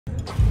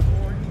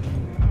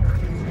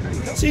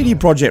CD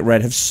Projekt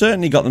Red have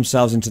certainly got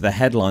themselves into the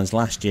headlines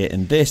last year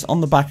in this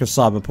on the back of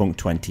Cyberpunk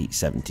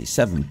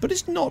 2077, but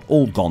it's not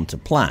all gone to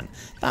plan.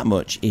 That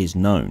much is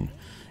known.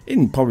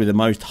 In probably the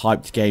most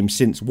hyped game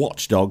since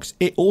Watch Dogs,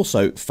 it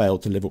also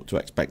failed to live up to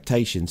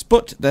expectations,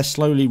 but they're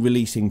slowly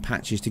releasing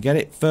patches to get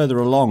it further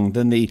along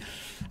than the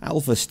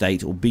alpha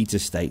state or beta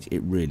state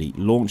it really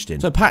launched in.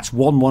 So patch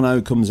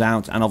 1.10 comes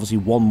out, and obviously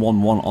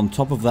 1.11 on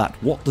top of that.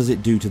 What does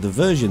it do to the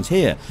versions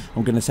here?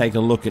 I'm going to take a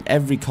look at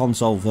every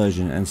console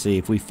version and see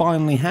if we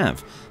finally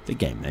have the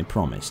game they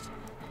promised.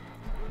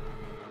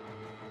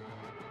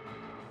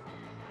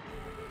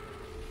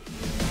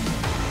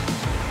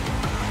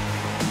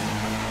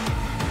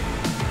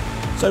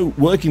 So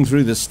working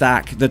through the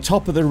stack, the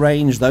top of the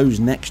range, those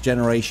next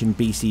generation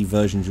BC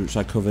versions which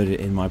I covered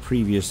in my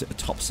previous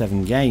top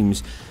 7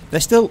 games, they're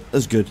still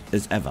as good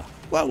as ever.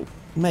 Well,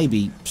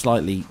 maybe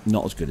slightly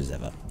not as good as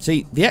ever.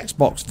 See, the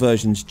Xbox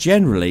versions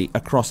generally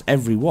across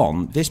every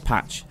one, this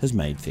patch has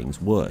made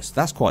things worse.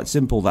 That's quite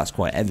simple, that's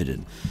quite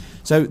evident.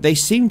 So they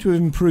seem to have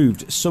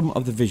improved some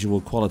of the visual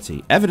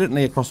quality.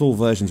 Evidently across all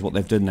versions what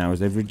they've done now is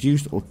they've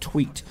reduced or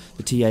tweaked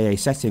the TAA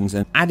settings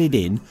and added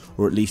in,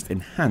 or at least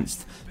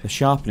enhanced, the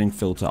sharpening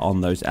filter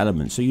on those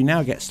elements. So you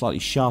now get slightly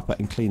sharper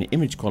and cleaner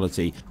image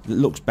quality that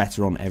looks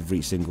better on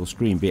every single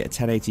screen, be it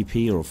a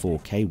 1080p or a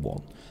 4K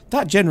one.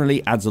 That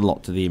generally adds a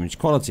lot to the image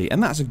quality,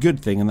 and that's a good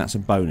thing and that's a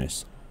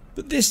bonus.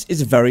 But this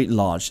is a very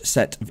large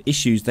set of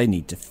issues they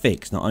need to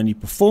fix, not only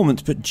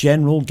performance but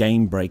general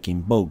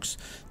game-breaking bugs.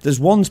 There's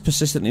ones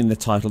persistently in the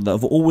title that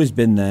have always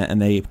been there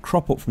and they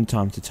crop up from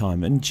time to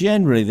time, and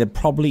generally they're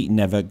probably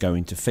never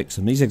going to fix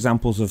them. These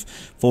examples of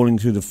falling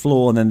through the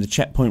floor and then the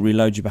checkpoint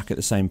reloads you back at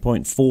the same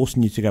point,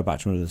 forcing you to go back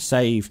to another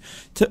save,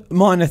 to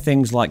minor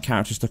things like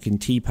characters stuck in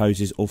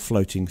T-poses or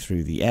floating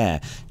through the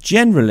air.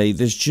 Generally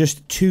there's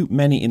just too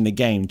many in the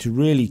game to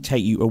really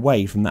take you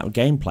away from that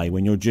gameplay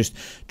when you're just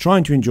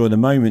trying to enjoy the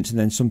moment and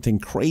then something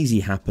crazy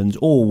happens,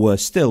 or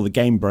worse still, the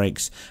game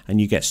breaks and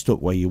you get stuck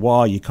where you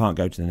are, you can't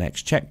go to the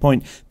next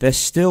checkpoint. There's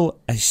still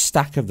a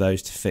stack of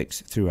those to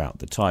fix throughout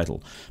the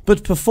title.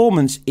 But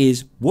performance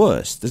is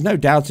worse. There's no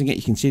doubting it.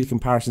 You can see the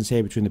comparisons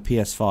here between the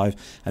PS5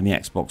 and the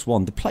Xbox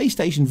One. The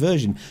PlayStation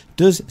version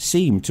does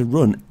seem to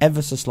run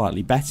ever so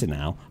slightly better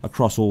now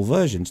across all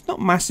versions.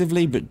 Not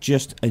massively, but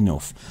just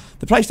enough.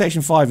 The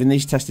PlayStation 5 in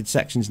these tested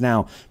sections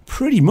now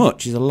pretty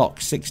much is a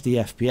lock 60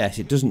 FPS.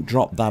 It doesn't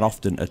drop that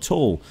often at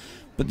all.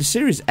 But the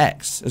Series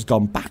X has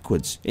gone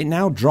backwards. It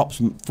now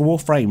drops 4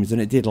 frames than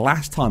it did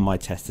last time I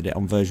tested it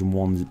on version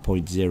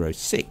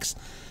 1.06.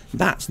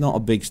 That's not a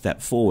big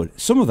step forward.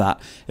 Some of that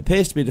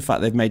appears to be the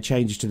fact they've made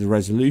changes to the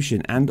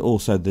resolution and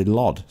also the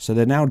LOD. So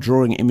they're now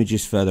drawing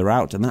images further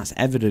out, and that's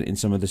evident in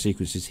some of the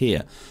sequences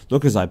here.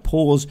 Look, as I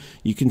pause,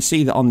 you can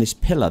see that on this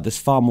pillar there's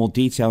far more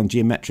detail and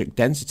geometric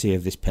density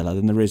of this pillar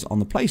than there is on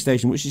the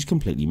PlayStation, which is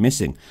completely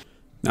missing.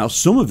 Now,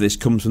 some of this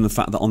comes from the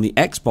fact that on the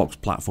Xbox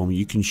platform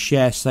you can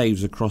share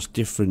saves across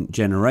different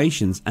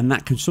generations, and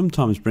that can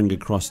sometimes bring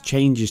across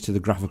changes to the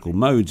graphical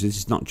modes. This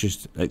is not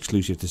just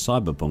exclusive to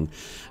Cyberpunk,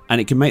 and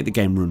it can make the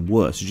game run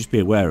worse, so just be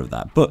aware of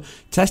that. But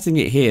testing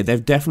it here,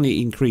 they've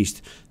definitely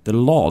increased the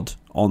LOD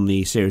on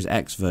the Series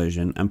X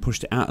version and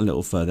pushed it out a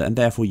little further, and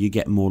therefore you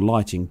get more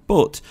lighting.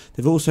 But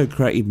they've also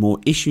created more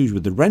issues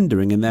with the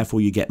rendering, and therefore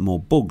you get more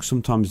bugs.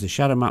 Sometimes the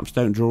shadow maps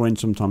don't draw in,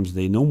 sometimes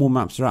the normal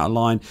maps are out of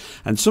line,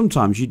 and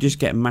sometimes you just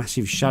get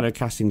massive shadow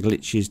casting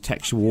glitches,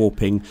 texture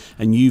warping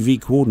and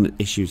UV coordinate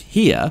issues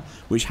here,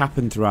 which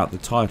happen throughout the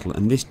title,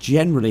 and this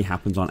generally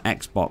happens on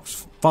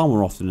Xbox far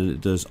more often than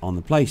it does on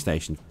the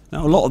PlayStation.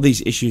 Now, a lot of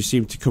these issues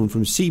seem to come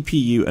from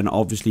CPU and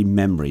obviously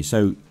memory.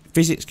 So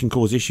physics can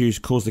cause issues,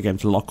 cause the game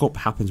to lock up,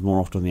 happens more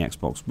often on the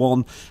Xbox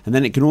One, and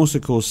then it can also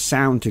cause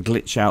sound to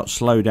glitch out,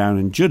 slow down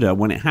and judder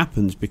when it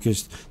happens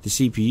because the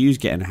CPU is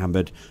getting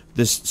hammered.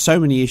 There's so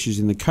many issues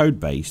in the code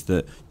base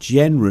that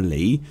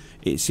generally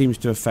it seems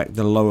to affect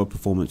the lower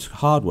performance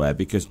hardware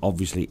because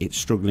obviously it's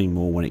struggling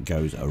more when it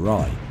goes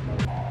awry.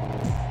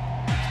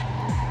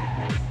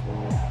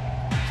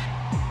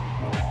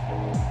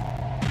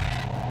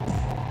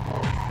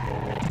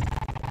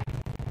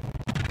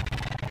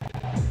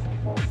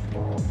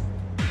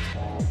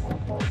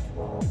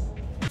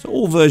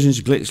 All versions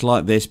glitch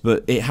like this,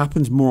 but it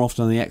happens more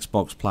often on the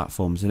Xbox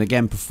platforms, and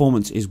again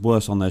performance is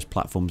worse on those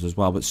platforms as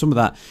well, but some of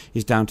that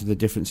is down to the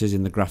differences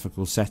in the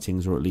graphical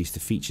settings, or at least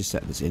the feature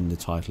set that's in the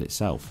title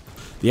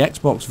itself. The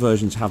Xbox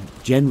versions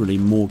have generally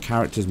more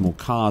characters, more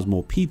cars,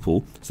 more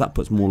people, so that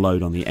puts more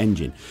load on the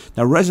engine.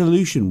 Now,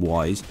 resolution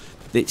wise,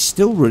 it's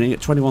still running at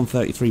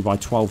 2133 by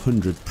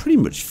 1200, pretty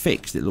much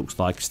fixed it looks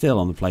like still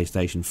on the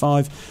PlayStation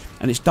 5,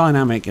 and it's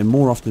dynamic and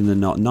more often than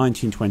not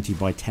 1920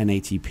 by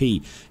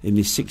 1080p in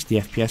the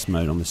 60 FPS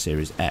mode on the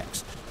Series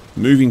X.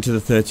 Moving to the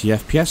 30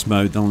 FPS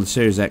mode on the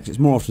Series X, it's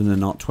more often than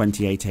not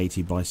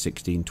 2880 by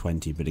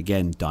 1620, but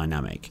again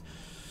dynamic.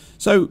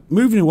 So,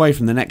 moving away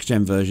from the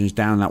next-gen versions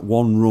down that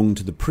one rung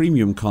to the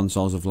premium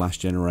consoles of last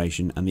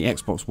generation, and the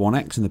Xbox One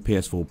X and the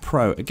PS4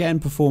 Pro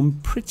again perform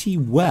pretty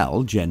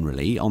well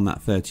generally on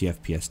that 30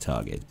 FPS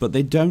target, but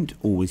they don't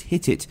always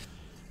hit it.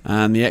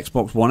 And the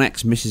Xbox One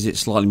X misses it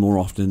slightly more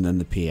often than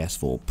the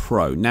PS4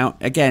 Pro. Now,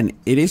 again,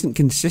 it isn't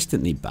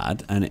consistently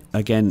bad, and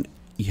again,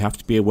 you have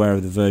to be aware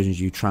of the versions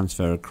you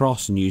transfer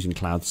across, and using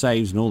cloud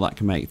saves and all that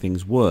can make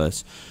things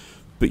worse.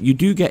 But you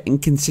do get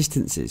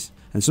inconsistencies,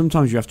 and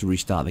sometimes you have to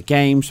restart the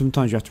game,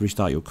 sometimes you have to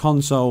restart your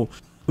console.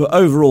 But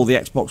overall, the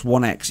Xbox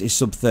One X is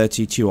sub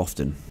 30 too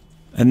often.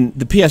 And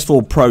the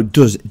PS4 Pro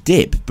does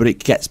dip, but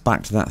it gets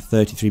back to that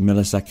 33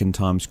 millisecond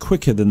times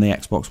quicker than the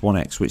Xbox One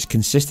X, which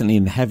consistently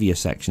in the heavier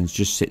sections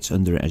just sits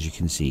under it, as you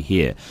can see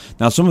here.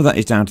 Now, some of that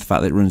is down to the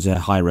fact that it runs at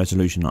a high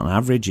resolution on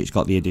average. It's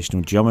got the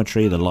additional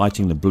geometry, the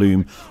lighting, the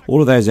bloom. All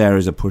of those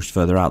areas are pushed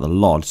further out the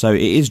LOD. So it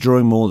is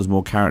drawing more, there's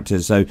more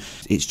characters, so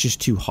it's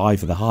just too high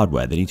for the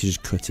hardware. They need to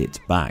just cut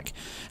it back.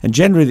 And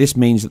generally this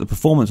means that the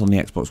performance on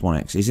the Xbox One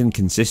X is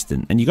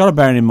inconsistent. And you've got to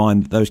bear in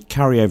mind that those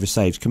carryover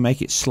saves can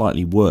make it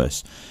slightly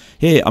worse.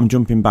 Here I'm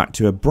jumping back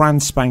to a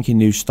brand spanking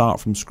new start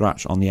from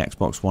scratch on the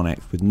Xbox One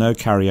X with no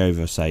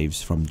carryover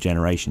saves from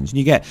generations. And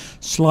you get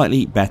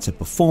slightly better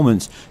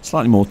performance,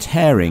 slightly more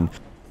tearing,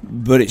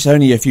 but it's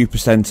only a few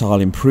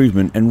percentile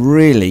improvement, and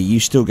really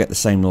you still get the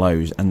same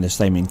lows and the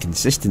same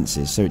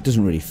inconsistencies, so it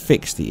doesn't really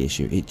fix the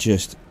issue, it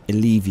just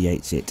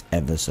alleviates it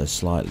ever so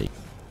slightly.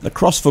 The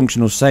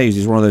cross-functional saves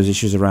is one of those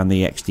issues around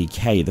the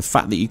XDK. The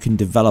fact that you can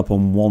develop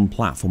on one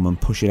platform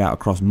and push it out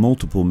across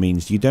multiple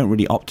means you don't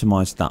really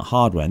optimize that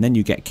hardware, and then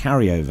you get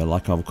carryover,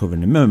 like I'll cover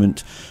in a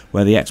moment,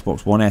 where the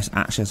Xbox One S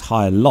actually has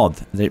higher LOD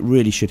that it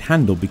really should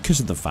handle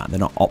because of the fact they're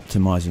not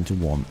optimizing to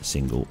one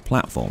single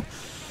platform.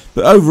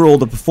 But overall,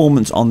 the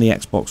performance on the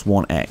Xbox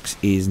One X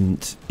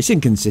it's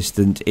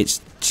inconsistent.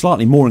 It's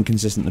slightly more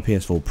inconsistent than the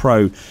PS4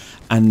 Pro,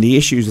 and the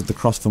issues of the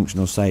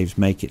cross-functional saves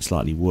make it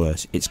slightly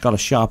worse. It's got a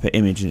sharper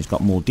image and it's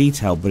got more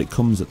detail, but it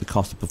comes at the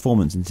cost of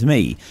performance, and to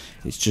me,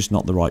 it's just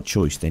not the right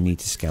choice. They need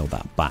to scale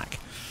that back.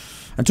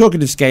 And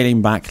talking of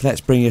scaling back,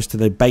 let's bring us to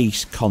the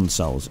base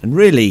consoles, and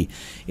really,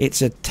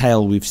 it's a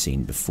tale we've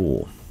seen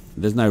before.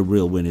 There's no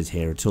real winners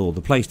here at all.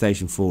 The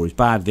PlayStation 4 is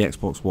bad, the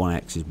Xbox One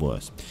X is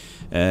worse.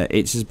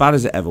 It's as bad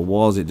as it ever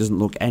was. It doesn't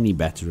look any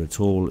better at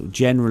all.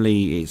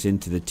 Generally, it's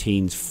into the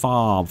teens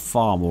far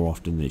more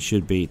often than it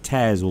should be. It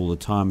tears all the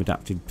time.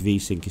 Adaptive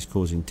VSync is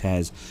causing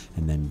tears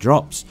and then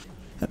drops.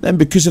 And then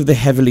because of the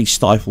heavily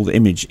stifled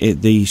image,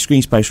 the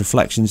screen space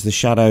reflections, the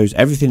shadows,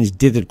 everything is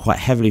dithered quite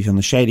heavily on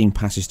the shading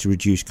passes to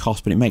reduce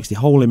cost, but it makes the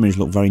whole image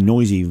look very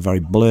noisy, very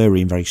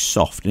blurry and very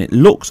soft, and it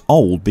looks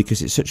old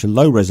because it's such a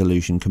low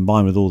resolution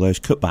combined with all those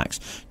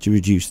cutbacks to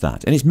reduce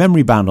that. And it's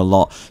memory bound a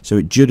lot, so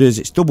it judders,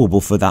 it's double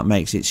buffer, that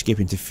makes it skip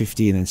into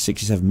 50 and then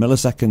 67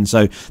 milliseconds,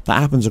 so that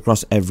happens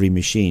across every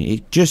machine.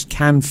 It just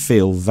can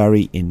feel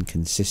very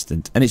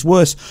inconsistent, and it's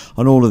worse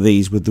on all of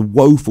these with the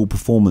woeful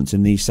performance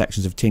in these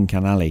sections of Tin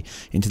Can Alley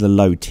into the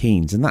low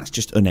teens, and that's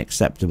just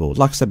unacceptable.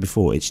 Like I said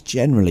before, it's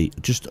generally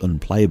just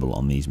unplayable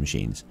on these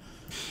machines.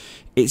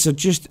 It's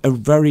just a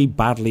very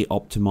badly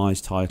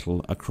optimized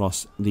title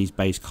across these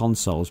base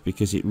consoles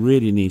because it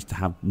really needs to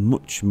have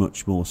much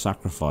more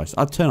sacrifice.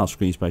 I'd turn off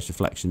screen space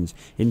reflections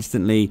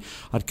instantly,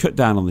 I'd cut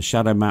down on the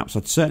shadow maps,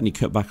 I'd certainly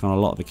cut back on a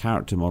lot of the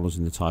character models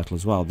in the title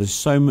as well. There's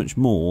so much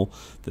more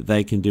that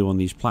they can do on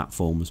these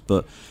platforms,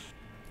 but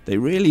they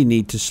really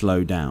need to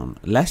slow down.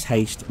 Less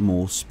haste,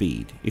 more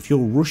speed. If you're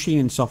rushing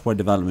in software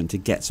development to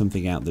get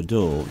something out the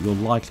door, you're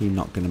likely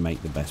not going to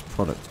make the best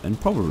product and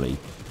probably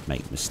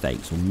make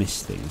mistakes or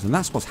miss things. And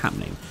that's what's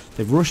happening.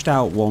 They've rushed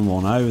out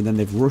 1.10 and then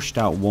they've rushed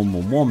out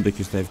 1.11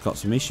 because they've got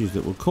some issues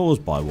that were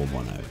caused by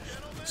 1.10.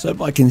 So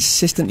by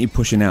consistently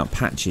pushing out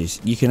patches,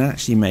 you can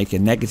actually make a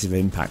negative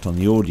impact on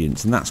the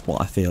audience, and that's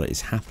what I feel is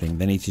happening.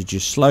 They need to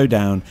just slow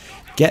down,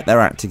 get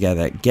their act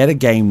together, get a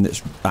game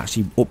that's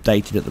actually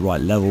updated at the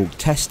right level,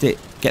 test it,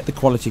 get the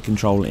quality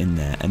control in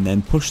there, and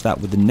then push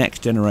that with the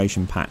next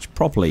generation patch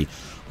properly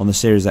on the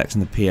Series X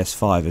and the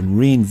PS5 and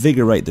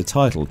reinvigorate the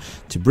title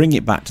to bring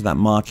it back to that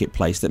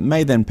marketplace that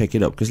may then pick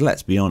it up, because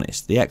let's be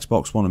honest, the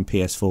Xbox One and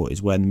PS4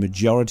 is where the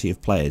majority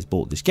of players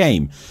bought this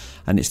game,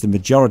 and it's the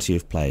majority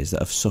of players that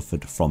have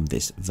suffered from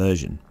this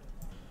version.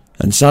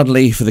 And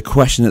sadly, for the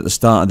question at the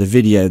start of the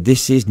video,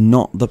 this is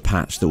not the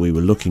patch that we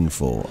were looking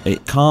for.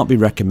 It can't be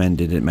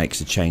recommended, it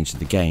makes a change to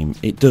the game.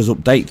 It does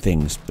update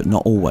things, but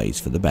not always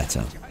for the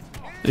better.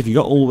 If you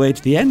got all the way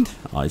to the end,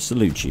 I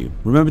salute you.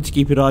 Remember to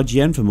keep it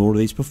IGN for more of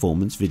these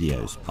performance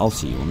videos. I'll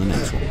see you on the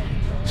next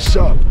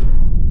one.